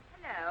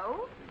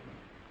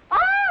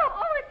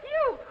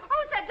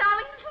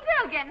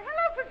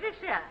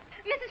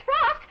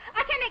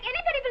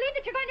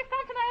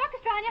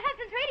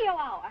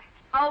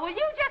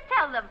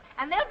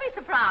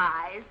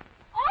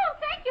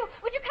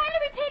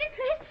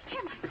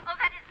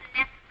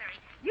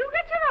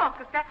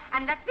poster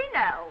and let me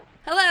know.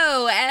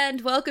 Hello,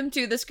 and welcome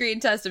to The Screen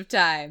Test of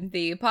Time,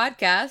 the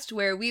podcast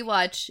where we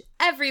watch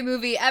every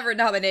movie ever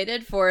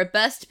nominated for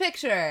Best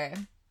Picture.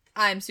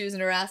 I'm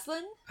Susan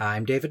Araslin.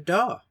 I'm David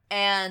Daw.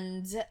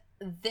 And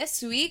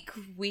this week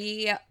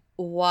we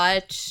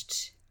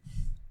watched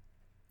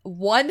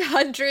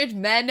 100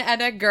 Men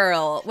and a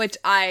Girl, which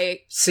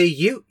I... See,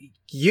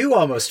 you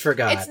almost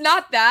forgot. It's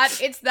not that.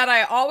 It's that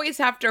I always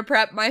have to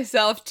prep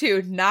myself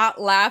to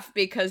not laugh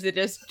because it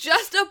is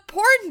just a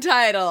porn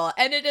title,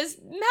 and it is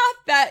not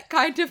that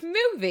kind of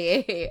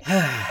movie.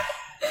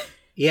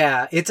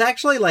 Yeah, it's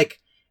actually like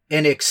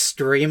an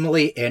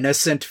extremely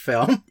innocent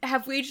film.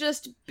 Have we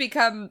just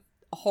become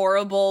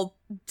horrible,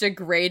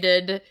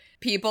 degraded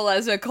people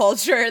as a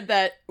culture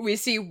that we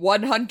see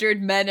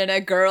 100 men and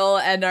a girl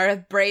and our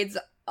brains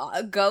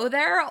go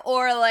there?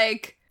 Or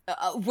like...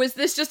 was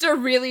this just a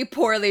really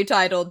poorly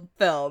titled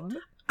film?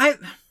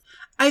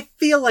 I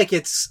feel like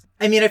it's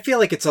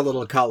a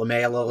little column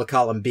A, a little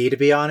column B, to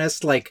be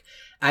honest. Like,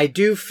 I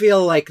do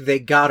feel like they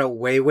got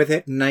away with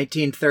it in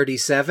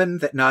 1937,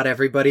 that not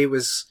everybody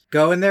was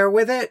going there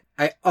with it.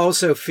 I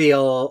also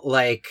feel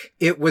like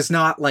it was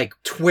not like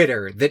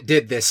Twitter that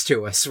did this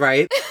to us,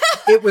 right?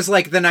 It was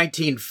like the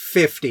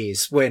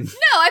 1950s when... No,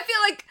 I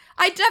feel like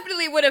I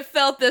definitely would have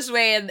felt this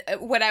way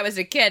when I was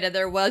a kid and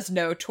there was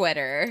no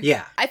Twitter.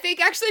 Yeah. I think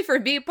actually for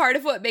me, part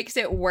of what makes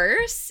it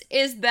worse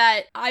is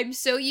that I'm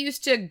so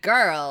used to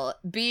girl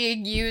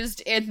being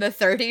used in the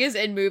 30s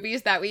in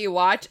movies that we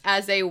watch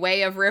as a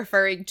way of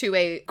referring to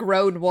a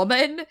grown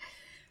woman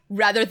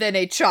rather than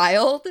a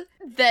child,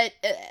 that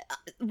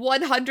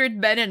 100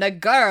 Men and a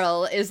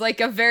Girl is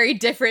like a very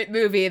different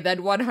movie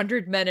than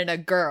 100 Men and a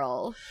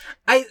Girl.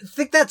 I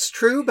think that's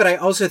true, but I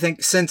also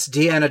think since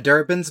Deanna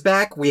Durbin's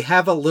back, we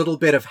have a little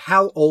bit of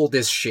how old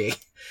is she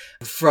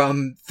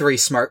from Three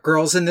Smart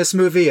Girls in this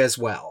movie as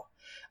well.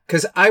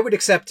 Because I would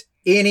accept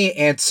any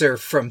answer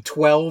from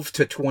 12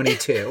 to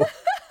 22.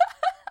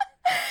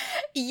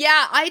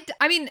 Yeah,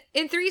 I mean,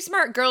 in Three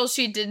Smart Girls,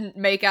 she didn't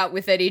make out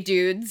with any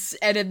dudes,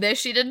 and in this,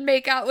 she didn't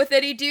make out with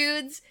any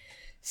dudes.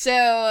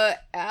 So,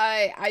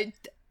 I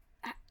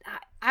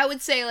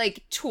would say,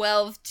 like,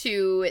 12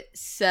 to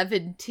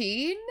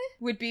 17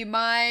 would be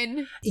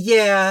mine.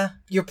 Yeah,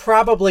 you're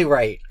probably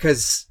right,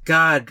 because,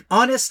 God,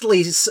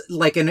 honestly,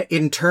 like, an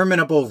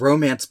interminable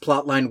romance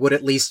plotline would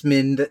at least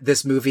mean that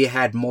this movie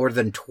had more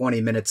than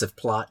 20 minutes of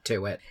plot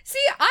to it.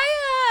 See, I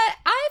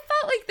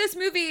felt like this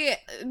movie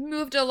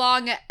moved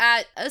along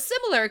at a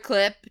similar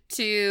clip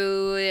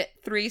to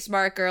Three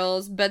Smart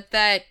Girls, but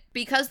that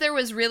because there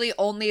was really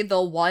only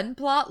the one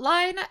plot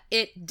line,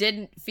 it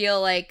didn't feel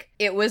like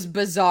it was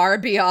bizarre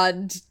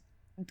beyond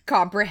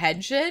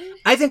comprehension.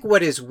 I think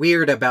what is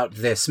weird about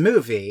this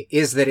movie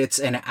is that it's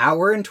an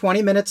hour and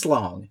 20 minutes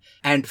long,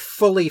 and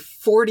fully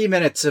 40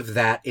 minutes of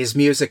that is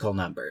musical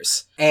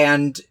numbers.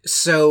 And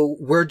so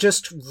we're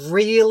just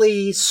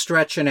really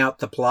stretching out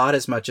the plot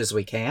as much as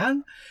we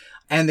can,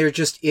 and there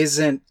just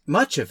isn't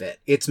much of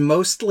it. It's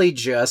mostly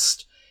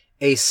just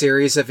a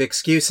series of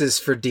excuses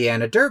for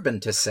Deanna Durbin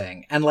to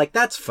sing. And, like,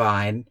 that's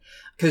fine,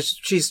 because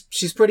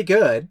she's pretty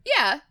good.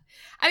 Yeah.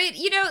 I mean,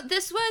 you know,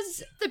 this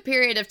was the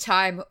period of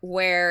time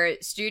where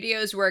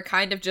studios were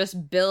kind of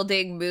just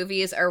building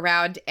movies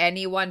around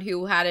anyone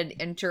who had an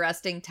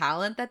interesting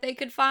talent that they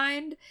could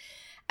find.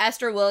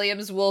 Esther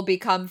Williams will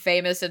become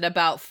famous in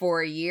about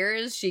 4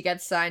 years. She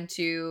gets signed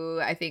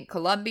to, I think,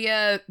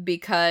 Columbia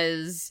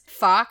because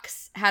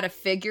Fox had a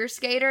figure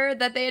skater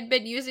that they had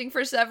been using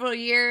for several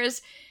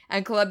years.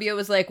 And Columbia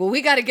was like, well,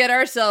 we got to get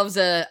ourselves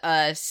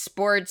a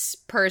sports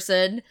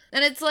person.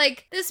 And it's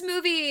like, this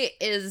movie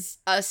is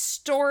a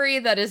story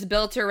that is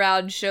built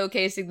around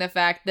showcasing the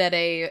fact that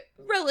a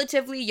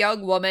relatively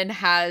young woman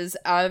has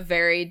a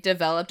very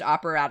developed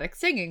operatic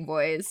singing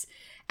voice.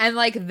 And,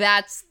 like,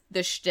 that's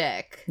the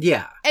shtick.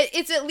 Yeah.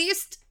 It's at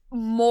least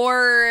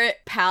more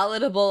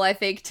palatable, I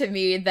think, to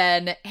me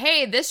than,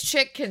 hey, this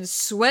chick can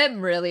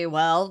swim really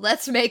well.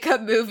 Let's make a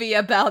movie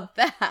about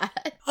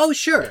that. Oh,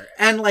 sure.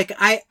 And, like,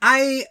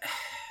 I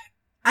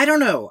don't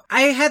know.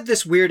 I had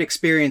this weird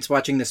experience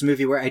watching this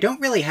movie where I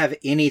don't really have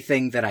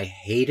anything that I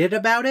hated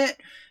about it,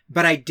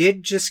 but I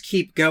did just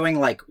keep going,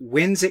 like,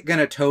 when's it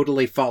gonna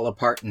totally fall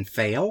apart and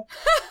fail?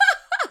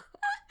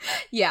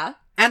 Yeah.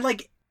 And,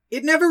 like,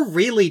 it never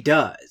really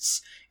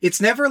does.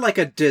 It's never like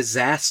a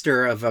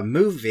disaster of a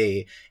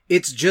movie.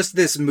 It's just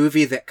this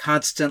movie that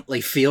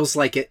constantly feels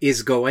like it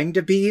is going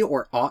to be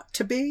or ought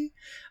to be.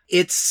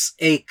 It's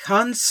a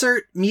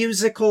concert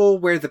musical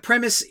where the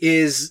premise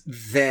is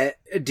that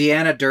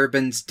Deanna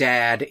Durbin's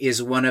dad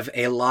is one of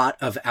a lot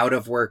of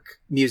out-of-work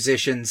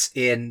musicians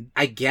in,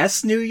 I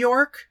guess, New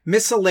York?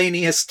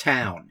 Miscellaneous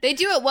town. They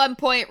do at one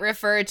point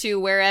refer to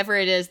wherever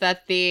it is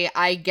that the,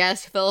 I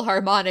guess,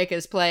 Philharmonic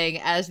is playing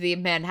as the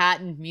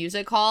Manhattan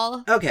Music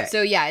Hall. Okay.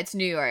 So yeah, it's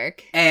New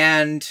York.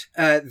 And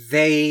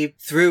they,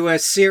 through a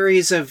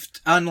series of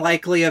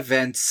unlikely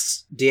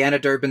events,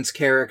 Deanna Durbin's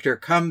character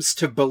comes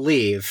to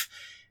believe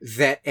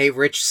that a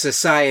rich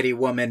society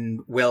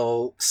woman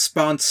will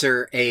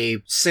sponsor a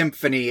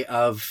symphony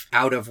of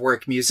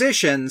out-of-work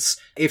musicians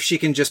if she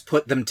can just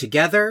put them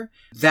together.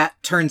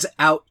 That turns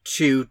out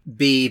to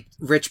be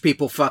rich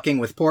people fucking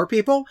with poor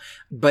people,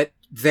 but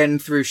then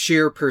through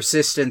sheer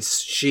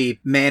persistence, she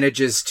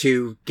manages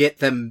to get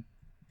them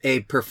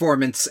a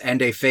performance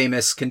and a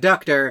famous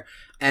conductor,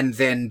 and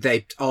then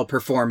they all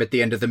perform at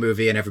the end of the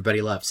movie and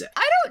everybody loves it.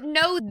 I don't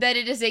know that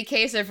it is a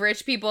case of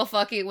rich people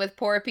fucking with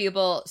poor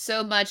people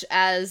so much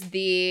as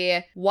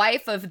the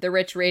wife of the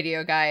rich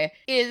radio guy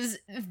is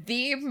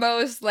the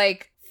most,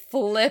 like,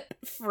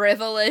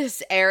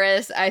 frivolous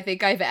heiress I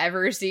think I've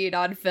ever seen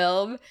on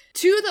film,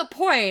 to the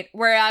point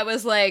where I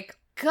was like,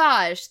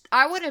 gosh,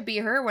 I want to be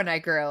her when I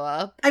grow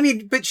up. I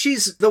mean, but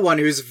she's the one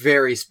who's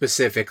very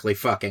specifically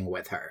fucking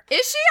with her.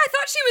 Is she? I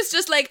thought she was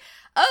just like,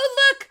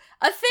 oh, look,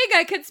 a thing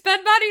I could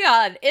spend money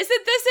on.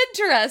 Isn't this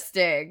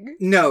interesting?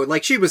 No,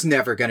 like, she was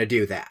never gonna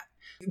do that.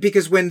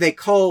 Because when they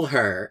call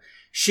her,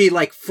 she,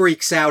 like,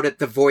 freaks out at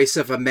the voice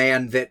of a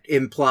man that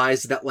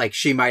implies that, like,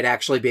 she might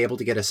actually be able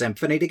to get a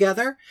symphony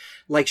together.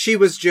 Like, she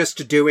was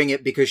just doing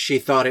it because she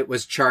thought it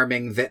was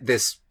charming that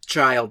this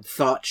child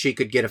thought she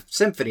could get a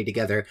symphony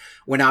together,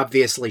 when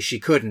obviously she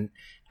couldn't.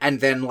 And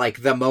then,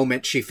 like, the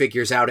moment she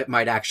figures out it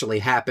might actually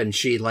happen,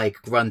 she, like,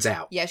 runs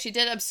out. Yeah, she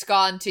did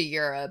abscond to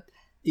Europe.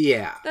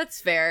 Yeah.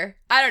 That's fair.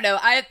 I don't know.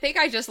 I think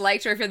I just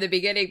liked her from the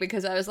beginning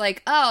because I was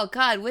like, oh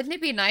god, wouldn't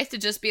it be nice to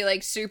just be,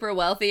 like, super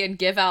wealthy and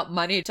give out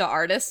money to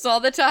artists all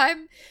the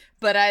time?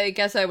 But I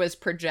guess I was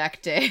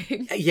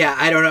projecting. Yeah,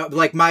 I don't know.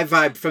 Like, my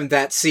vibe from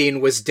that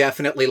scene was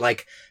definitely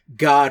like,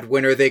 God,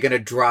 when are they gonna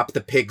drop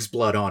the pig's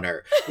blood on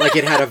her? Like,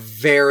 it had a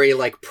very,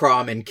 like,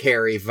 Prom and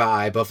Carrie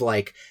vibe of,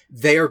 like,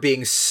 they are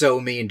being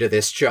so mean to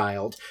this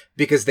child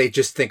because they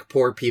just think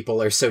poor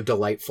people are so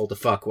delightful to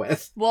fuck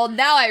with. Well,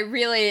 now I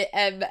really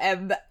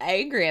am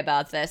angry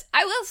about this.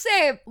 I will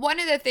say, one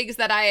of the things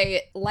that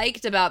I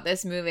liked about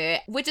this movie,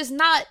 which is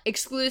not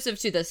exclusive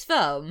to this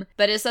film,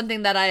 but is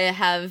something that I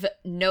have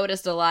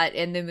noticed a lot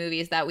in the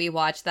movies that we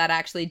watch that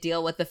actually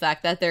deal with the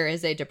fact that there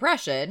is a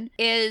depression,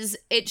 is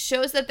it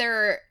shows that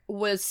there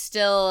was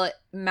still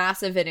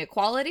massive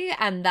inequality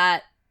and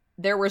that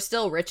there were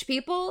still rich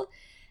people.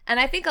 And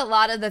I think a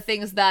lot of the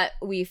things that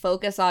we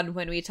focus on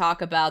when we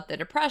talk about the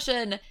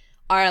Depression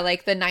are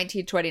like the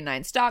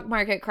 1929 stock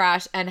market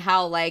crash and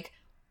how, like,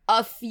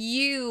 a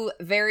few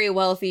very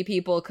wealthy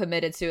people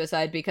committed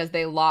suicide because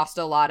they lost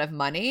a lot of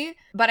money.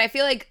 But I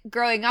feel like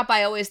growing up,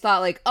 I always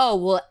thought, like, oh,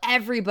 well,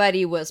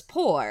 everybody was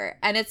poor.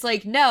 And it's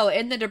like, no,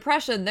 in the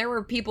Depression, there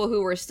were people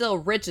who were still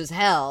rich as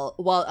hell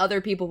while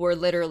other people were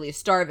literally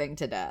starving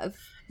to death.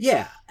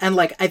 Yeah. And,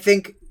 like, I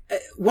think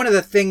one of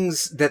the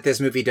things that this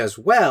movie does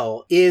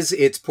well is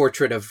its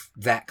portrait of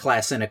that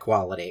class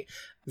inequality.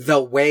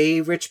 The way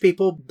rich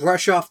people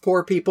brush off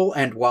poor people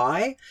and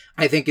why,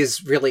 I think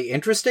is really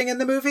interesting in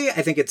the movie.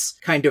 I think it's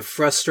kind of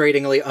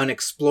frustratingly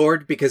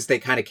unexplored because they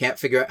kind of can't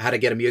figure out how to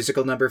get a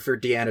musical number for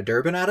Deanna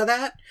Durbin out of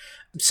that.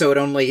 So it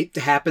only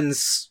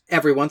happens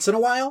every once in a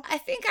while. I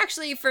think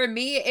actually for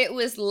me, it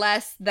was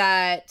less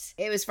that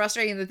it was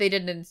frustrating that they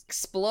didn't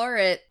explore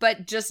it,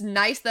 but just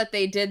nice that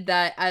they did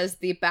that as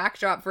the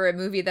backdrop for a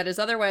movie that is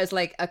otherwise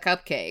like a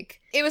cupcake.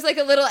 It was like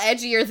a little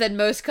edgier than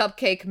most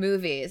cupcake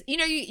movies. You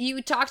know,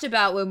 you talked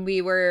about when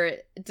we were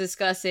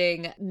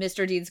discussing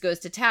Mr. Deeds Goes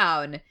to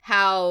Town,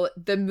 how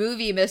the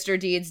movie Mr.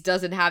 Deeds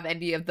doesn't have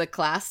any of the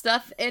class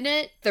stuff in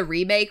it, the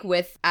remake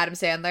with Adam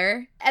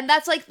Sandler. And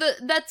that's like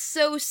that's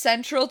so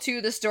central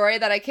to the story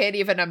that I can't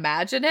even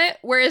imagine it.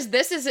 Whereas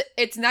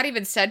it's not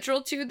even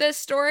central to this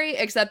story,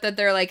 except that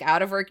they're like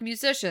out of work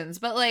musicians.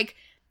 But like,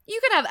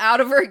 you can have out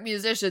of work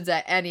musicians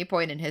at any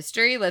point in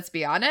history, let's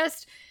be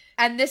honest.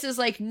 And this is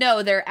like,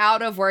 no, they're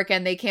out of work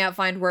and they can't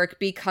find work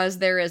because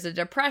there is a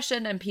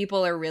depression and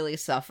people are really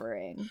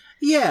suffering.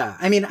 Yeah,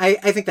 I mean, I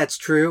think that's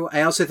true.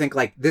 I also think,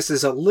 like, this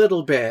is a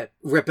little bit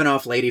ripping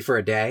off Lady for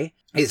a Day,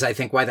 is I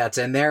think why that's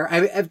in there.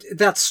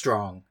 That's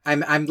strong.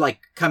 I'm like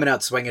coming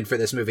out swinging for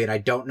this movie and I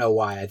don't know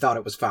why. I thought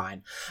it was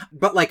fine.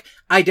 But like,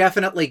 I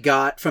definitely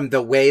got from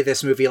the way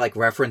this movie like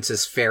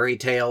references fairy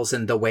tales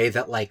and the way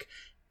that like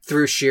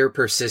through sheer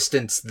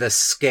persistence, the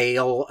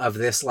scale of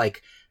this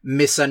like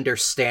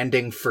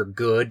misunderstanding for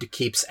good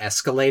keeps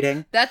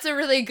escalating. That's a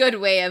really good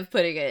way of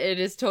putting it. It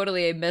is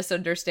totally a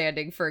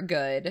misunderstanding for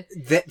good.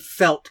 That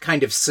felt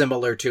kind of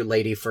similar to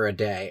Lady for a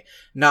Day.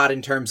 Not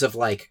in terms of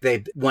like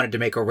they wanted to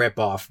make a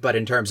ripoff, but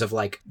in terms of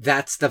like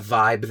that's the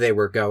vibe they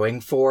were going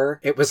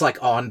for. It was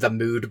like on the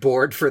mood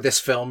board for this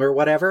film or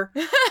whatever.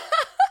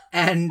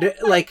 And,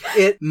 like,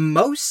 it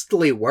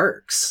mostly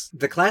works.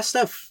 The class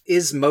stuff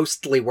is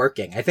mostly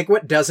working. I think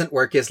what doesn't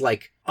work is,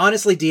 like,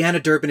 honestly,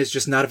 Deanna Durbin is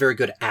just not a very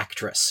good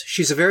actress.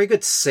 She's a very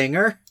good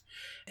singer,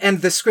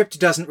 and the script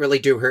doesn't really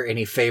do her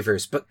any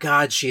favors, but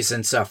God, she's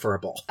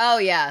insufferable. Oh,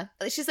 yeah.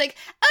 She's like,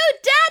 oh,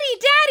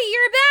 Daddy,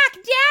 you're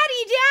back!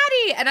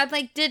 Daddy! And I'm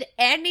like, did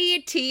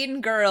any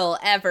teen girl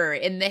ever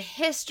in the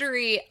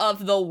history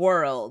of the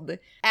world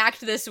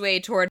act this way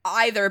toward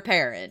either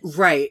parent?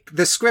 Right.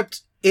 The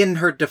script in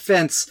her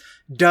defense,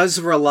 does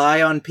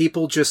rely on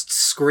people just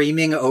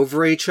screaming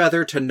over each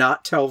other to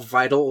not tell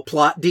vital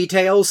plot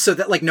details so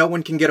that, like, no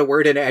one can get a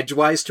word in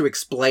edgewise to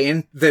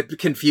explain the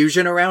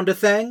confusion around a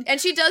thing.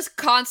 And she does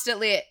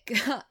constantly,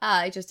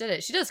 I just did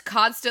it. She does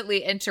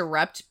constantly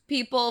interrupt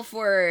people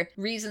for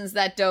reasons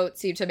that don't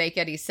seem to make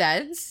any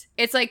sense.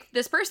 It's like,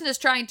 this person is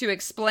trying to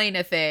explain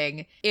a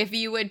thing. If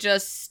you would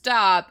just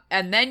stop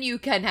and then you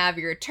can have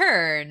your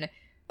turn,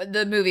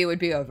 the movie would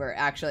be over,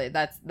 actually.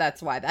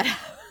 That's why that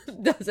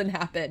doesn't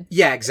happen.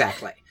 Yeah,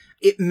 exactly.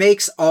 It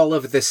makes all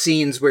of the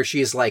scenes where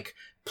she's, like,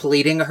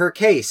 pleading her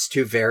case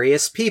to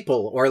various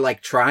people, or,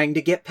 like, trying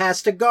to get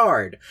past a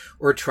guard,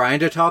 or trying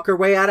to talk her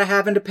way out of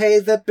having to pay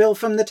the bill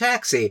from the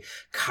taxi,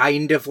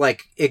 kind of,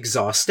 like,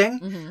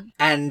 exhausting,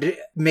 and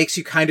makes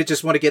you kind of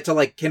just want to get to,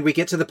 like, can we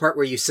get to the part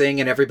where you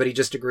sing and everybody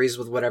just agrees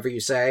with whatever you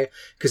say,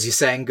 because you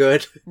sang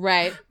good?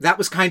 Right. That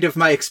was kind of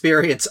my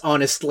experience,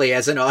 honestly,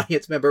 as an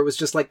audience member. It was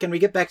just like, can we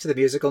get back to the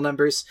musical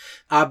numbers?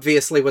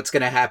 Obviously, what's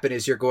going to happen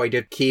is you're going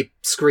to keep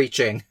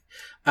screeching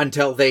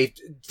until they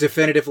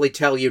definitively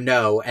tell you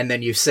no, and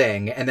then you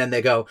sing, and then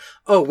they go,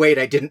 oh, wait,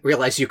 I didn't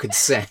realize you could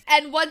sing.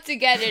 And once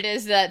again, it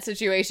is that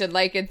situation,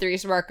 like in Three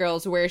Smart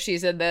Girls, where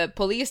she's in the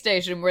police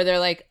station, where they're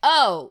like,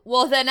 oh,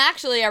 well, then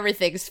actually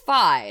everything's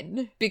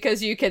fine,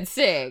 because you can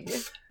sing.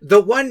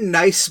 The one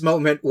nice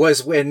moment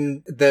was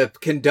when the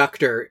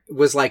conductor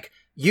was like,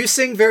 you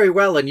sing very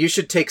well, and you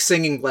should take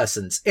singing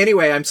lessons.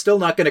 Anyway, I'm still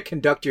not going to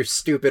conduct your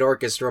stupid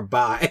orchestra,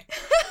 bye.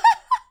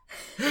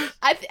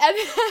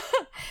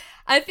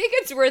 I think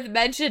it's worth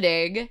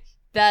mentioning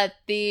that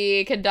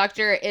the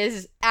conductor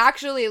is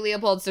actually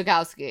Leopold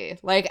Stokowski.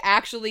 Like,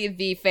 actually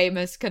the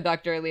famous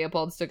conductor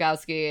Leopold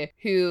Stokowski,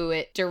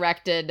 who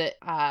directed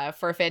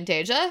for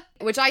Fantasia,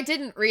 which I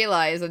didn't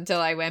realize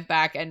until I went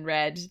back and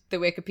read the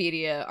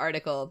Wikipedia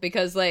article,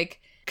 because I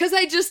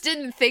just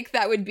didn't think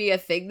that would be a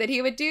thing that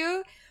he would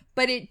do.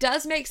 But it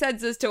does make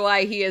sense as to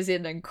why he is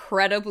an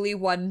incredibly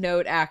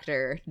one-note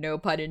actor, no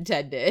pun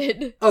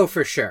intended. Oh,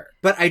 for sure.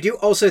 But I do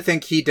also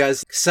think he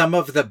does some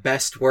of the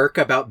best work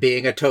about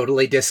being a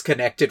totally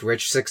disconnected,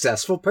 rich,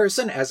 successful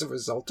person as a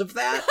result of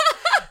that.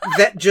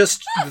 That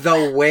just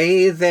the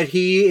way that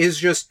he is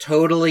just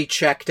totally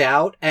checked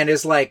out and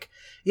is like,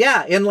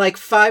 yeah, in like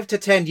 5 to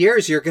 10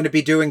 years, you're going to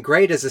be doing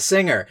great as a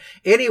singer.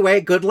 Anyway,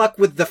 good luck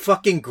with the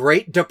fucking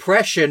Great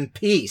Depression.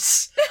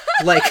 Peace.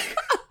 Like...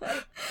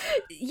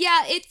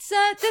 Yeah, it's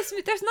there's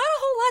not a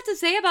whole lot to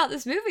say about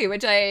this movie,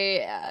 which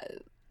I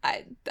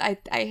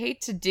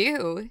hate to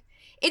do.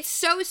 It's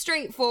so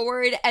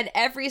straightforward, and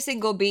every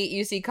single beat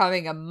you see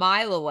coming a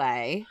mile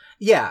away.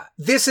 Yeah,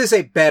 this is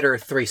a better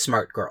Three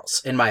Smart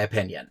Girls, in my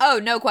opinion. Oh,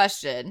 no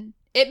question.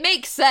 It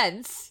makes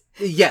sense.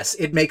 Yes,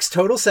 it makes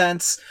total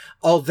sense.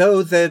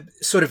 Although the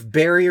sort of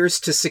barriers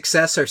to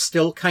success are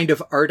still kind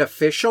of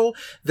artificial,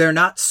 they're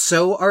not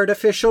so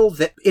artificial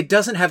that it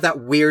doesn't have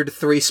that weird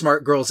Three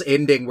Smart Girls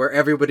ending where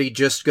everybody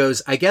just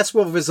goes, I guess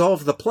we'll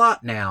resolve the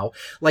plot now.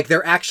 Like,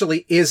 there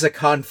actually is a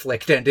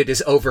conflict and it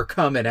is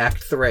overcome in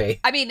Act 3.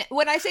 I mean,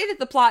 when I say that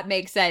the plot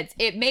makes sense,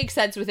 it makes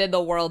sense within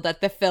the world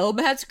that the film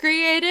has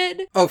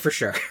created. Oh, for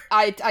sure.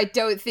 I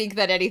don't think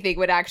that anything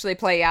would actually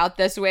play out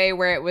this way,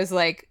 where it was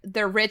like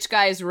the rich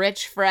guy's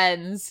rich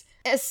friends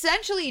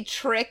essentially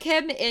trick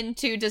him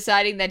into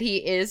deciding that he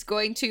is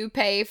going to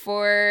pay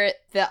for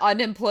the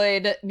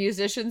unemployed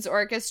musicians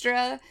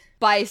orchestra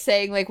by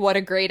saying, like, what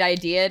a great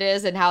idea it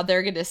is and how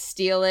they're going to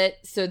steal it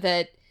so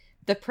that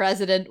the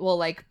president will,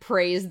 like,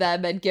 praise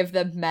them and give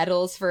them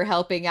medals for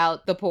helping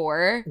out the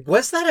poor.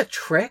 Was that a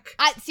trick?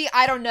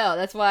 I don't know.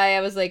 That's why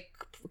I was like,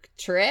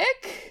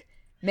 trick?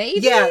 Maybe?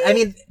 Yeah, I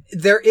mean,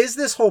 there is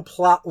this whole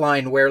plot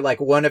line where,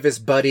 like, one of his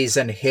buddies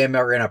and him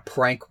are in a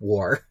prank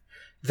war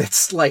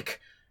that's, like,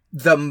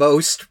 the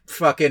most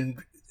fucking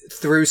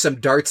threw some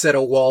darts at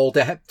a wall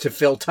to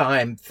fill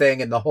time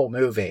thing in the whole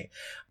movie.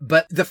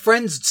 But the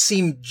friends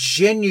seem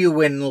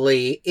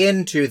genuinely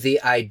into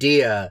the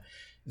idea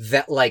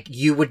that, like,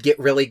 you would get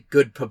really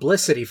good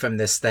publicity from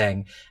this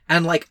thing.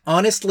 And, like,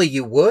 honestly,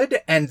 you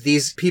would, and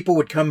these people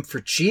would come for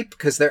cheap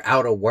because they're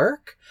out of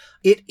work.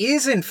 It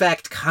is, in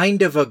fact,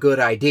 kind of a good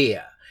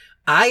idea.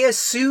 I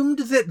assumed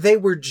that they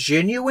were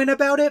genuine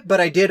about it, but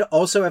I did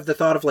also have the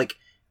thought of, like,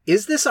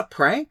 is this a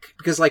prank?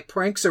 Because, like,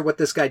 pranks are what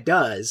this guy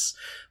does.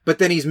 But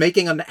then he's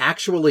making an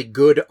actually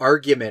good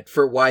argument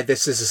for why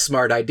this is a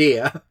smart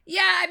idea.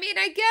 Yeah, I mean,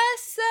 I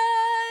guess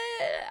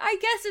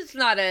it's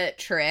not a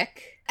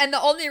trick. And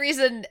the only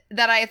reason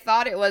that I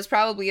thought it was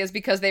probably is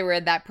because they were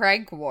in that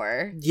prank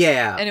war.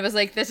 Yeah. And it was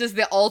like, this is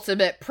the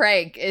ultimate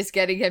prank, is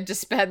getting him to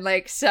spend,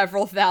 like,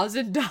 several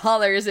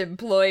 $1,000s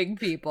employing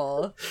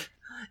people.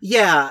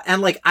 Yeah,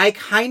 and, like, I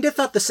kind of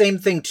thought the same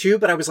thing, too,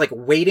 but I was, like,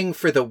 waiting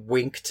for the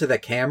wink to the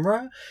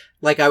camera.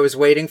 Like, I was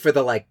waiting for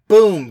the, like,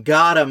 boom,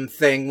 got him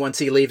thing once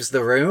he leaves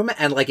the room,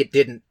 and, like, it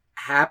didn't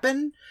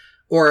happen,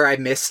 or I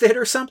missed it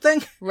or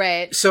something.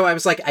 Right. So I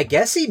was like, I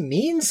guess he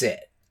means it.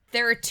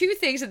 There are two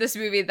things in this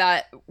movie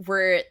that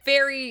were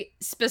very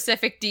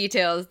specific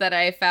details that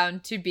I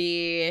found to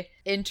be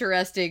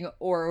interesting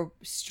or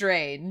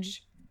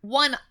strange.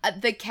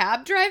 the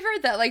cab driver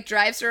that like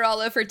drives her all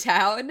over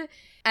town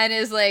and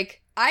is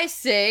like, I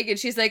sing, and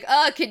she's like,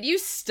 can you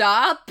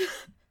stop?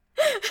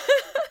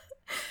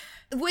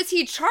 Was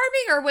he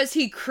charming or was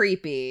he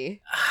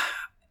creepy?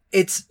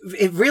 It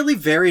really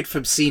varied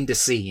from scene to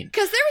scene.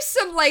 Because there was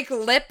some, like,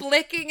 lip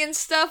licking and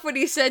stuff when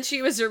he said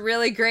she was a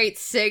really great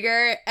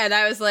singer, and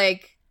I was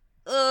like,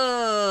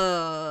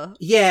 ugh.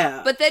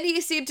 Yeah. But then he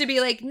seemed to be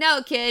like,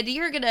 no, kid,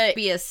 you're gonna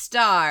be a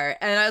star.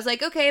 And I was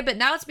like, okay, but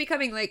now it's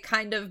becoming, like,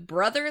 kind of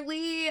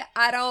brotherly.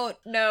 I don't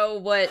know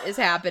what is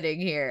happening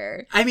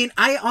here. I mean,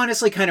 I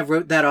honestly kind of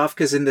wrote that off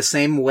because in the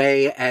same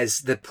way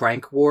as the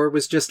prank war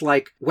was just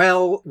like,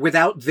 well,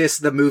 without this,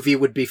 the movie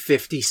would be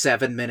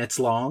 57 minutes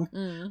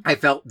long. I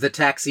felt the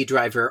taxi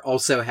driver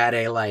also had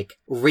a, like,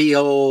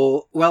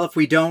 real, well, if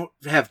we don't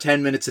have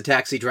 10 minutes of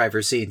taxi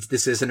driver scenes,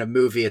 this isn't a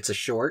movie, it's a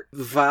short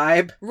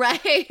vibe. Right.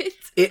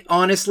 It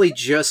honestly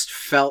just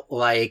felt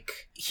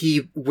like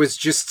he was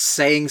just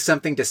saying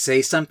something to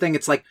say something.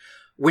 It's like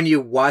when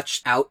you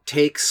watch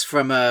outtakes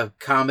from a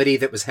comedy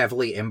that was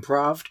heavily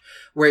improv,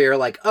 where you're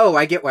like, oh,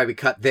 I get why we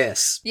cut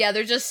this. Yeah,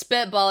 they're just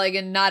spitballing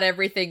and not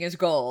everything is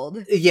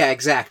gold. Yeah,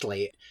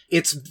 exactly.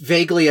 It's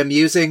vaguely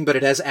amusing, but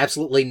it has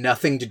absolutely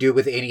nothing to do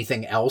with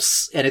anything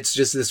else, and it's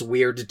just this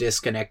weird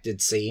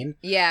disconnected scene.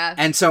 Yeah.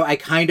 And so I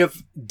kind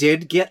of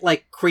did get,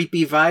 like,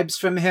 creepy vibes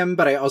from him,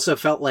 but I also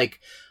felt like,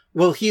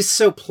 well, he's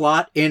so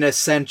plot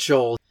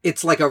inessential.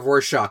 It's like a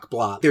Rorschach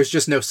blot. There's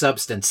just no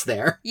substance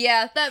there.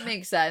 Yeah, that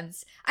makes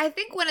sense. I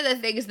think one of the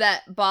things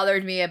that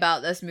bothered me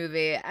about this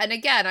movie, and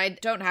again, I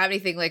don't have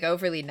anything like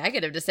overly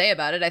negative to say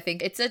about it. I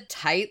think it's a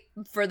tight,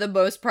 for the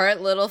most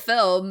part, little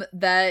film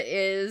that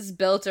is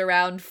built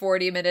around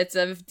 40 minutes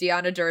of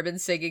Deanna Durbin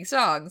singing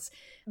songs.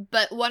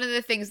 But one of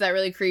the things that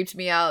really creeped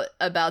me out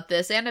about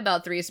this and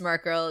about Three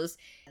Smart Girls,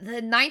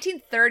 the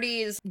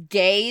 1930s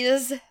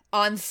gaze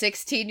on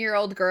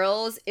 16-year-old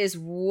girls is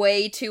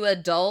way too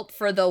adult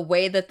for the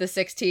way that the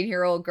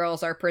 16-year-old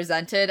girls are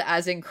presented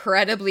as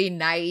incredibly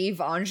naive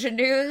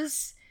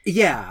ingenues.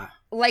 Yeah.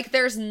 Like,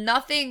 there's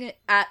nothing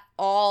at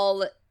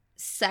all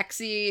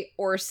sexy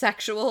or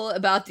sexual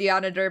about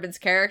Deanna Durbin's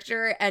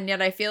character, and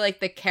yet I feel like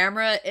the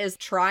camera is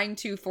trying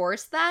to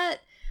force that.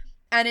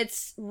 And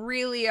it's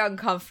really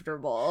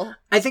uncomfortable.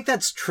 I think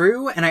that's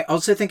true, and I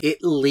also think it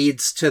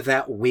leads to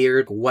that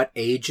weird what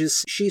age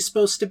is she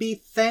supposed to be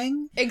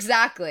thing.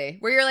 Exactly.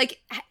 Where you're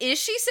like, is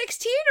she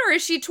 16 or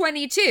is she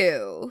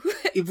 22?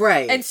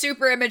 Right. And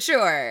super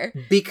immature.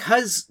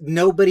 Because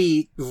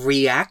nobody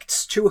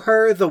reacts to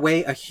her the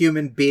way a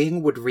human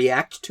being would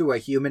react to a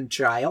human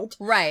child.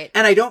 Right.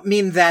 And I don't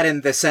mean that in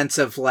the sense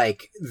of,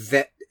 like,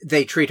 that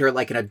they treat her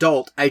like an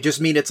adult. I just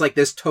mean it's like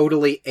this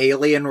totally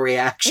alien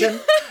reaction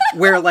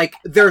where like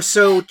they're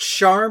so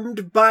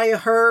charmed by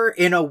her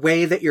in a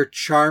way that you're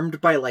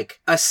charmed by like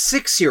a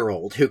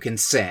 6-year-old who can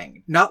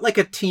sing, not like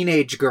a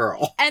teenage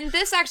girl. And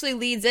this actually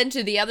leads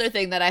into the other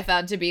thing that I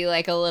found to be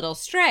like a little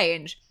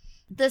strange.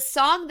 The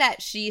song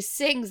that she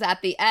sings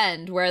at the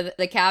end where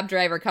the cab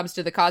driver comes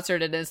to the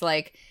concert and is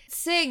like,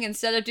 sing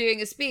instead of doing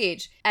a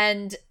speech.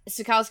 And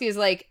Stokowski is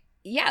like,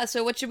 yeah,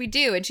 so what should we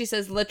do? And she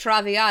says, La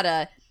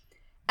Traviata.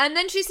 And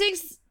then she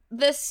sings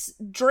this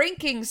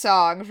drinking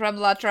song from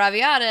La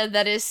Traviata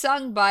that is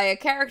sung by a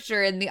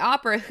character in the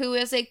opera who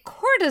is a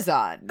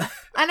courtesan.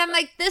 And I'm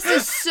like, this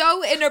is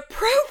so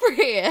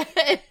inappropriate.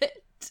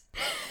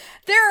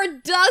 There are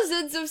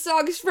dozens of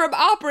songs from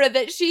opera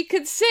that she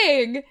could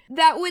sing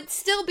that would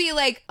still be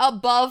like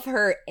above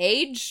her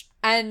age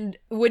and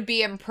would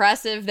be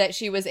impressive that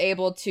she was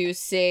able to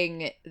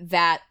sing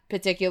that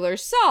particular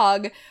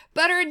song,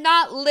 but are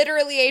not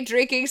literally a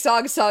drinking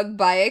song sung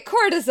by a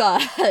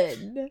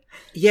courtesan.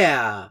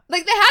 Yeah.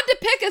 Like, they had to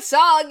pick a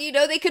song, you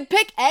know, they could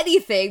pick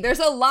anything. There's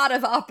a lot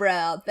of opera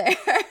out there.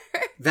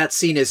 That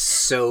scene is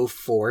so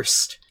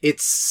forced.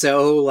 It's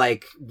so,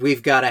 like,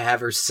 we've got to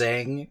have her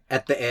sing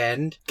at the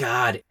end.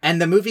 God.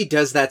 And the movie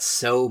does that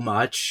so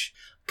much.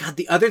 God,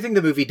 the other thing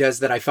the movie does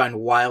that I find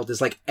wild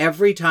is, like,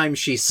 every time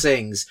she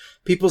sings,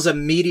 people's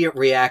immediate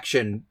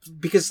reaction,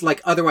 because,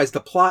 like, otherwise the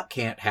plot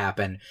can't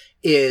happen,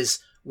 is,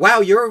 wow,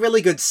 you're a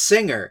really good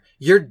singer.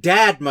 Your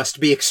dad must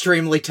be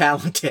extremely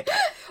talented.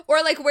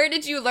 Or, like, where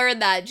did you learn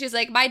that? And she's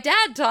like, my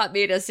dad taught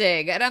me to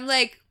sing. And I'm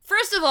like,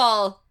 first of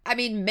all, I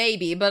mean,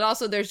 maybe, but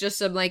also there's just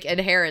some, like,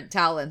 inherent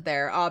talent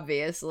there,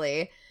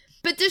 obviously.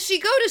 But does she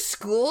go to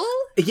school?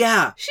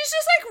 Yeah. She's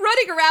just, like,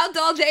 running around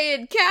all day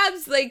in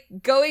cabs, like,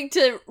 going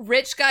to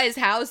rich guys'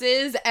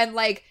 houses, and,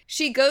 like,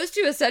 she goes to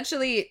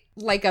essentially,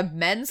 like, a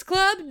men's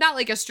club? Not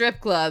like a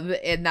strip club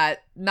in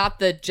that, not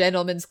the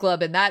gentleman's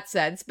club in that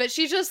sense, but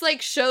she just,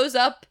 like, shows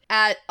up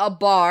at a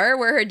bar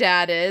where her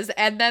dad is,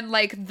 and then,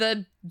 like,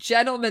 the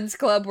gentleman's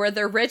club where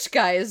the rich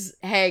guys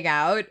hang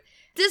out.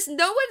 Does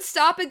no one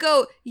stop and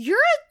go, you're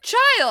a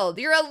child,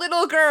 you're a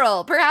little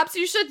girl, perhaps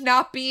you should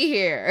not be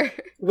here?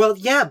 Well,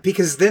 yeah,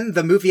 because then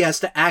the movie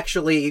has to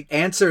actually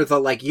answer the,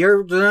 like,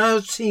 you're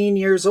 13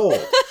 years old.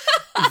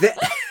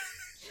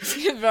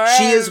 She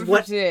is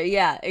what...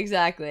 Yeah,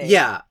 exactly.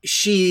 Yeah,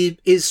 she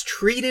is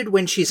treated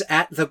when she's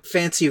at the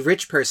fancy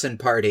rich person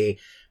party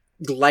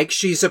like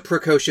she's a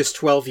precocious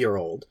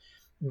 12-year-old.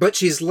 But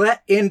she's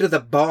let into the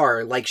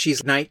bar like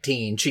she's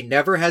 19. She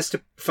never has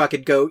to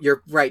fucking go,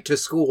 you're right, to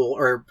school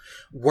or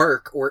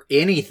work or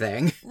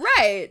anything.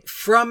 Right.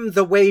 From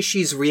the way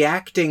she's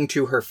reacting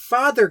to her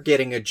father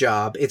getting a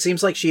job, it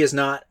seems like she is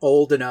not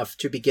old enough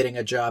to be getting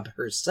a job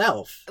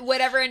herself.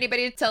 Whenever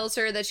anybody tells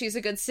her that she's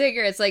a good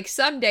singer, it's like,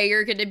 someday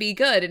you're going to be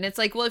good. And it's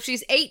like, well, if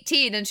she's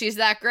 18 and she's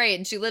that great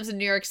and she lives in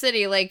New York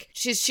City, like,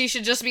 she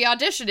should just be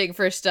auditioning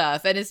for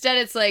stuff. And instead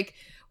it's like,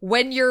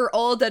 when you're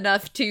old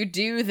enough to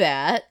do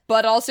that,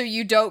 but also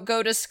you don't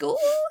go to school?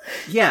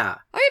 Yeah.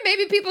 I mean,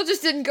 maybe people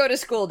just didn't go to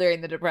school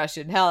during the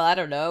Depression. Hell, I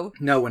don't know.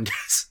 No one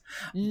does.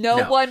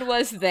 No one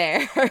was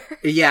there.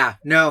 Yeah,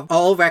 no.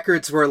 All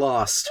records were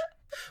lost.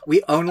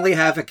 We only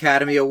have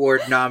Academy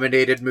Award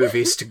nominated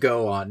movies to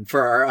go on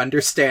for our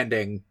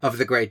understanding of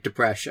the Great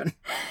Depression.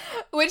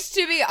 Which,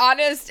 to be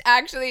honest,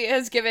 actually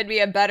has given me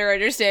a better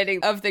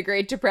understanding of the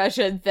Great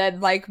Depression than,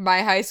 like,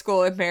 my high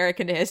school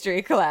American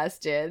history class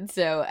did.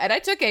 So, and I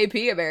took AP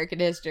American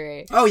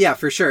history. Oh, yeah,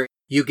 for sure.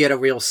 You get a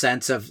real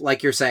sense of,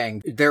 like you're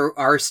saying, there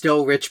are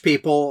still rich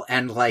people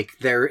and, like,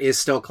 there is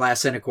still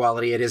class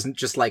inequality. It isn't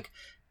just, like,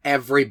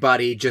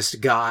 everybody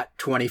just got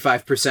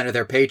 25% of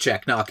their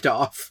paycheck knocked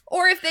off.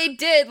 Or if they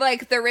did,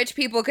 like, the rich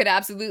people could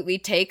absolutely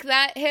take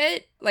that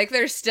hit. Like,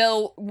 they're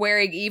still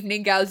wearing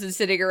evening gowns and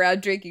sitting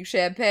around drinking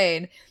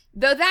champagne.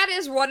 Though that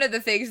is one of the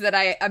things that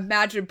I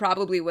imagine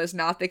probably was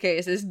not the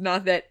case, is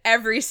not that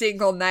every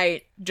single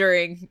night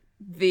during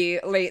the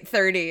late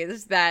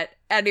 30s that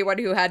anyone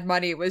who had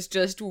money was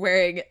just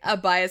wearing a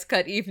bias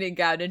cut evening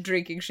gown and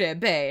drinking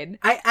champagne.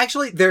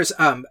 There's,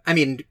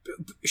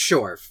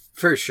 sure,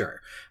 for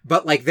sure.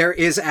 But, like, there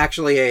is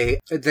actually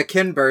the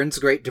Ken Burns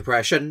Great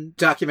Depression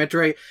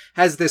documentary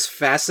has this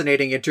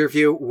fascinating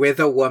interview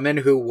with a woman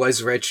who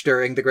was rich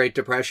during the Great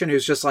Depression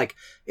who's just like,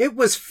 it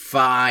was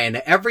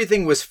fine.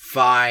 Everything was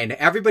fine.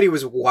 Everybody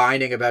was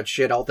whining about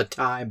shit all the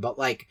time. But,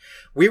 like,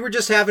 we were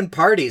just having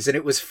parties and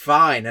it was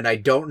fine. And I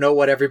don't know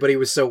what everybody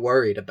was so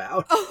worried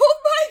about. Oh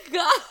my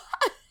God.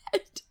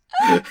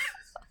 It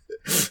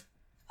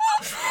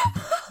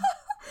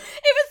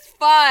was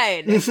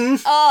fine.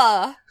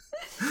 Mm-hmm.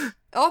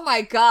 Oh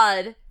my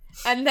God.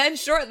 And then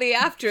shortly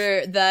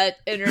after that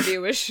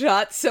interview was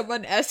shot,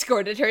 someone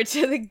escorted her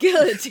to the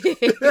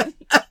guillotine.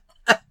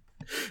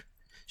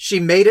 She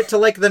made it to,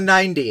 like, the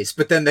 90s,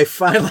 but then they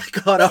finally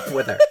caught up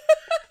with her.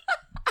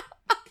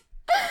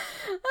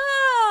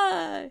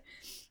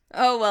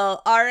 Oh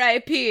well,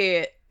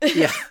 R.I.P.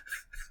 Yeah.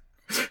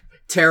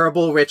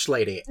 Terrible rich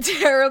lady.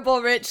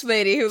 Terrible rich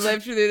lady who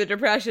lived through the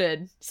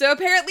Depression. So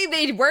apparently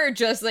they were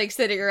just, like,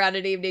 sitting around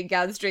in evening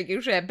gowns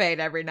drinking champagne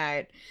every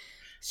night.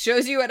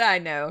 Shows you what I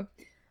know.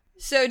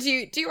 So do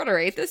you want to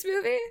rate this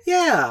movie?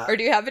 Yeah. Or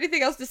do you have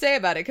anything else to say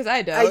about it? Because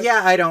I don't.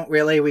 Yeah, I don't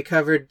really. We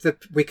covered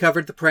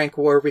the prank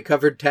war. We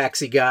covered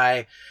Taxi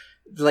Guy.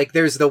 Like,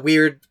 there's the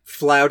weird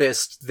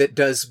flautist that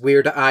does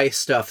weird eye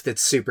stuff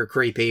that's super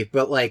creepy.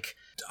 But, like,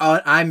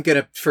 I'm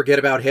gonna forget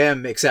about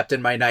him, except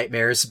in my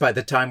nightmares, by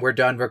the time we're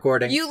done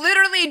recording. You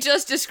literally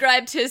just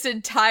described his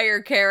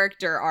entire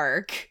character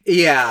arc.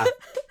 Yeah.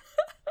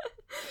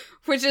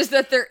 Which is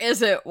that there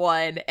isn't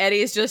one, and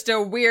he's just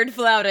a weird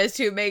flautist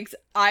who makes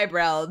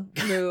eyebrow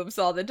moves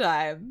all the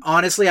time.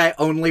 Honestly, I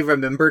only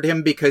remembered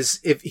him because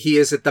if he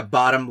is at the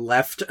bottom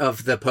left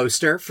of the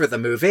poster for the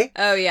movie.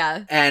 Oh,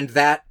 yeah. And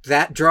that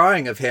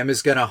drawing of him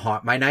is gonna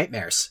haunt my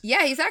nightmares.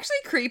 Yeah, he's actually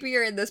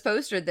creepier in this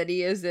poster than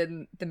he is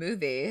in the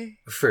movie.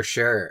 For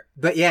sure.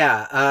 But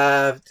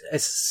yeah, a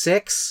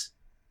 6?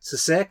 It's a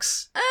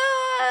 6?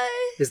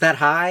 Is that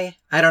high?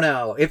 I don't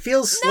know. It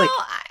feels like...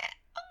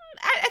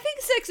 I think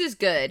 6 is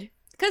good.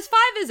 Because 5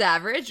 is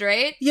average,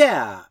 right?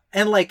 Yeah.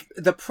 And, like,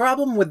 the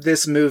problem with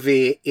this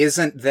movie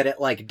isn't that it,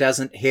 like,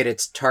 doesn't hit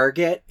its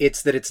target.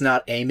 It's that it's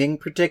not aiming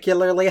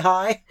particularly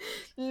high.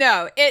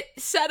 No, it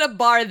set a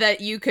bar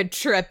that you could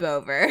trip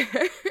over.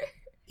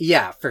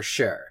 Yeah, for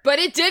sure. But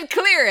it did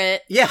clear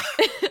it. Yeah.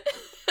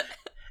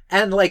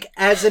 And, like,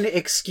 as an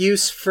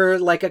excuse for,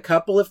 like, a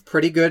couple of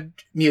pretty good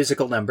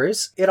musical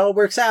numbers, it all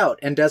works out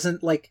and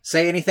doesn't, like,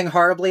 say anything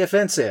horribly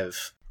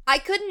offensive. I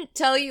couldn't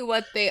tell you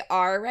what they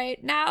are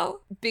right now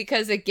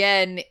because,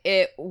 again,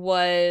 it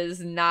was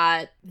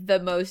not the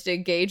most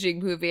engaging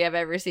movie I've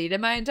ever seen in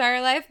my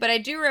entire life. But I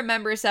do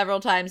remember several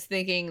times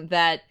thinking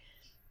that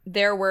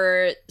there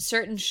were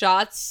certain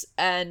shots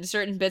and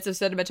certain bits of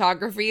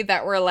cinematography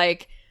that were,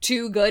 like,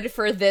 too good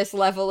for this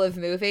level of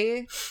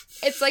movie.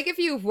 It's like if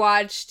you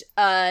watched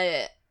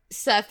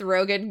Seth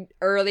Rogen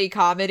early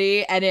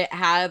comedy and it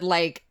had,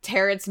 like,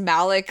 Terrence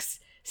Malick's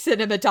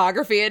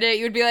cinematography in it,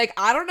 you'd be like,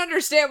 I don't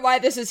understand why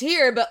this is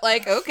here, but,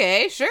 like,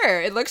 okay,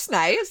 sure, it looks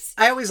nice.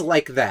 I always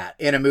like that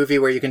in a movie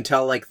where you can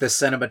tell, like, the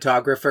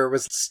cinematographer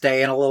was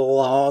staying a little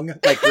long,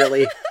 like,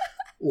 really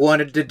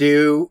wanted to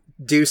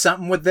do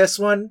something with this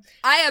one.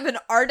 I am an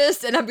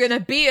artist and I'm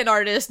gonna be an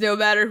artist no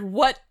matter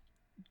what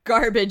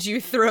garbage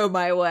you throw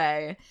my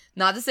way.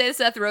 Not to say that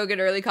Seth Rogen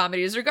early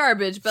comedies are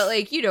garbage, but,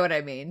 like, you know what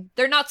I mean.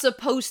 They're not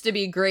supposed to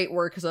be great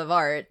works of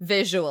art,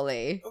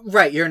 visually.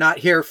 Right, you're not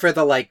here for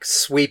the, like,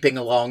 sweeping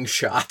long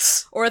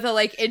shots. Or the,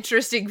 like,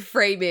 interesting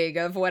framing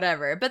of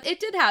whatever. But it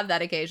did have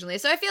that occasionally.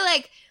 So I feel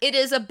like it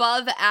is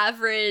above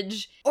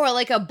average, or,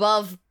 like,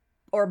 above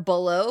or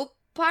below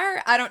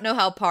par. I don't know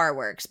how par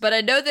works, but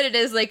I know that it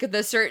is, like,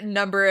 the certain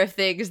number of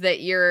things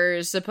that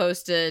you're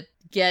supposed to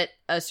get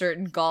a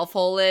certain golf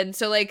hole in.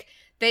 So, like,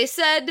 they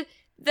said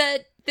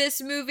that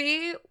this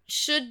movie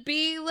should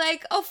be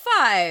like a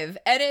 5,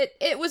 and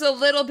it was a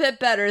little bit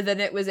better than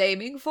it was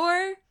aiming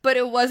for, but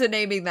it wasn't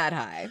aiming that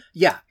high.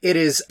 Yeah, it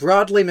is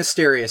broadly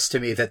mysterious to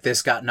me that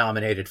this got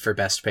nominated for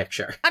Best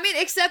Picture. I mean,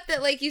 except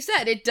that, like you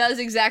said, it does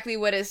exactly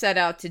what it set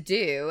out to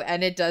do,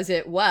 and it does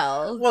it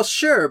well. Well,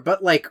 sure,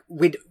 but, like,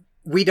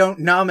 we don't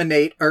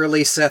nominate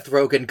early Seth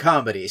Rogen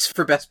comedies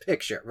for Best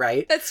Picture,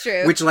 right? That's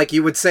true. Which, like,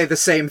 you would say the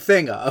same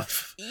thing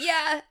of.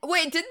 Yeah.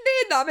 Wait, didn't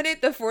they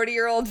nominate the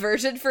 40-year-old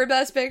version for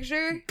Best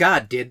Picture?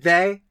 God, did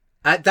they?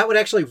 That would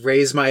actually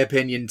raise my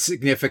opinion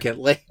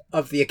significantly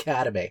of the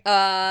Academy.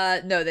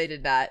 No, they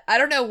did not. I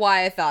don't know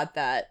why I thought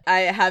that.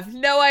 I have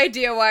no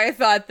idea why I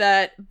thought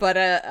that, but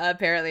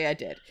apparently I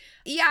did.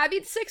 Yeah, I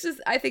mean,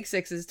 I think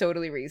 6 is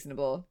totally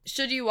reasonable.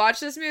 Should you watch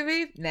this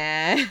movie?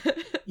 Nah.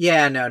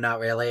 Yeah, no, not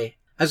really.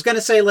 I was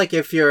gonna say, like,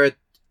 if you're a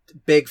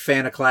big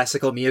fan of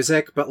classical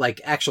music, but, like,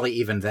 actually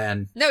even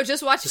then. No,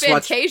 just watch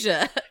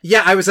Fantasia.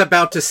 Yeah, I was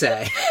about to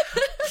say.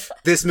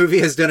 This movie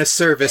has done a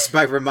service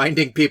by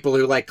reminding people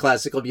who like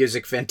classical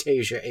music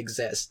Fantasia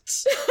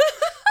exists.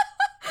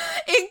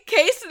 In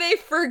case they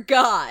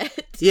forgot.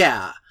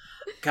 Yeah.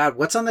 God,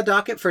 what's on the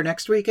docket for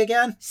next week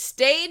again?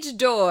 Stage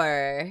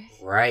Door.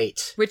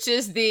 Right. Which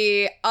is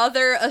the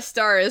other A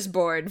Star is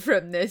Born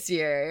from this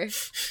year.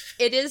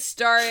 It is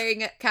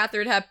starring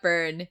Katharine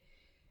Hepburn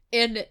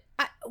in...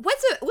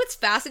 What's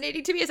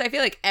fascinating to me is I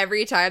feel like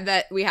every time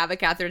that we have a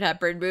Katharine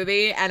Hepburn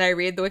movie and I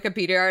read the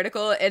Wikipedia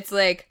article, it's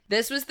like,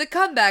 this was the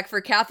comeback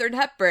for Katharine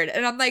Hepburn.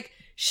 And I'm like,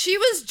 she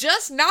was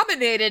just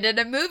nominated in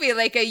a movie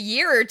like a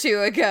year or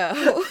two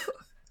ago.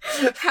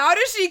 How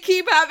does she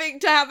keep having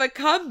to have a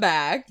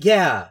comeback?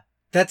 Yeah,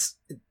 that's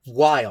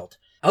wild.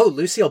 Oh,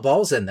 Lucille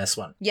Ball's in this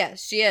one.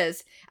 Yes, she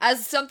is.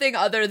 As something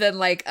other than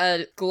like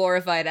a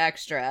glorified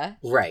extra.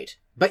 Right.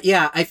 But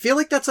yeah, I feel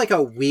like that's like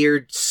a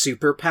weird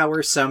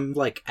superpower some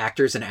like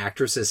actors and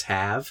actresses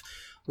have,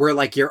 where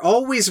like you're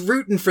always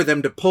rooting for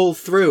them to pull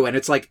through, and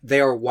it's like they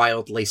are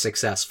wildly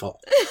successful.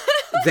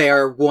 They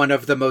are one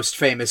of the most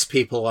famous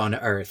people on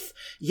Earth.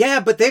 Yeah,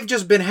 but they've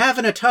just been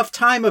having a tough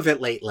time of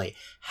it lately.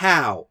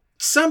 How?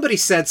 Somebody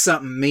said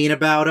something mean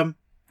about him,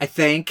 I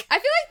think. I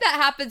feel like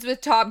that happens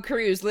with Tom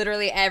Cruise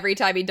literally every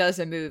time he does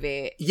a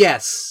movie.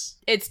 Yes.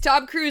 It's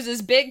Tom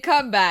Cruise's big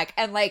comeback,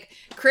 and, like,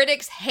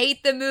 critics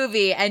hate the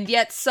movie, and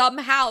yet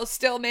somehow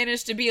still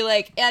manage to be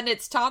like, and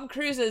it's Tom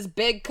Cruise's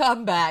big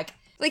comeback.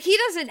 Like, he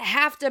doesn't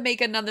have to make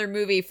another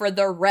movie for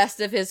the rest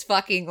of his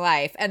fucking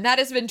life, and that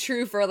has been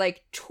true for,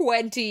 like,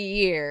 20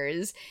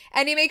 years.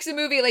 And he makes a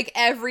movie, like,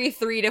 every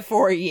 3 to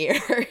 4 years.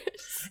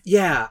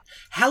 Yeah.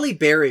 Halle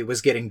Berry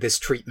was getting this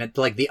treatment,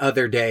 like, the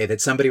other day,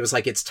 that somebody was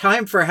like, it's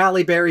time for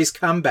Halle Berry's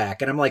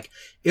comeback. And I'm like,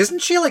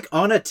 isn't she, like,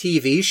 on a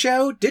TV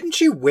show? Didn't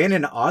she win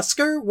an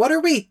Oscar? What are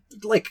we,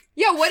 like...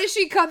 Yeah, what is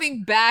she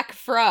coming back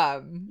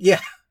from?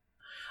 Yeah.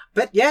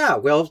 But yeah,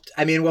 we'll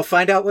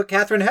find out what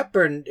Katharine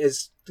Hepburn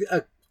is...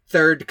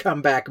 third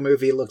comeback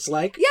movie looks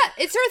like. Yeah,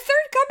 it's her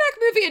third comeback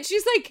movie, and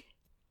she's like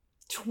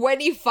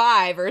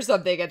 25 or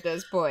something at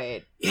this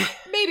point. Yeah.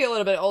 Maybe a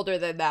little bit older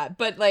than that,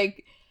 but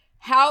like,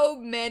 how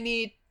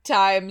many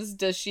times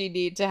does she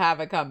need to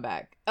have a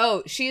comeback?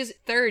 Oh, she's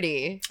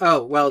 30.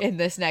 Oh, well. In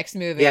this next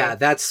movie. Yeah,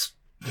 that's...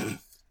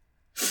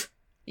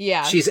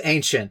 Yeah. She's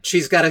ancient.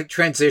 She's got to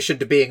transition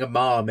to being a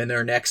mom in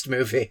her next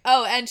movie.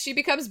 Oh, and she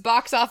becomes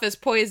box office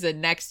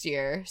poison next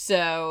year.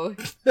 So,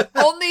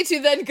 only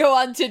to then go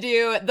on to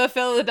do The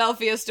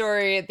Philadelphia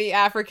Story, The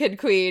African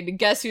Queen,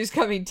 Guess Who's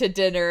Coming to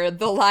Dinner,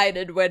 The Lion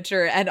in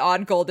Winter, and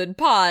On Golden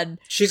Pond.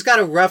 She's got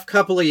a rough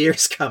couple of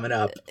years coming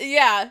up.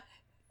 Yeah.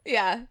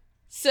 Yeah.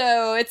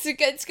 So,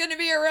 it's gonna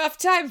be a rough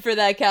time for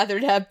that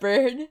Katharine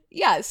Hepburn.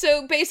 Yeah,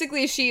 so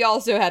basically she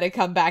also had to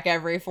come back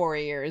every 4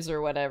 years or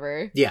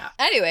whatever. Yeah.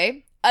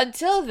 Anyway...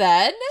 Until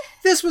then...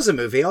 This was a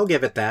movie, I'll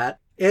give it that.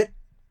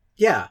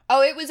 Yeah.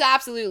 Oh, it was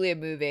absolutely a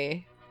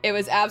movie. It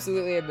was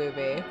absolutely a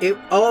movie. It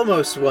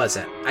almost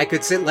wasn't. I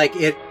could say, like,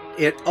 it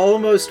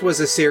almost was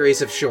a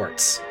series of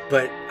shorts,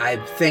 but I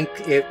think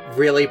it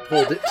really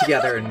pulled it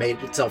together and made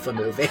itself a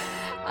movie.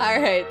 All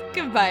right.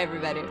 Goodbye,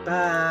 everybody.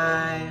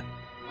 Bye.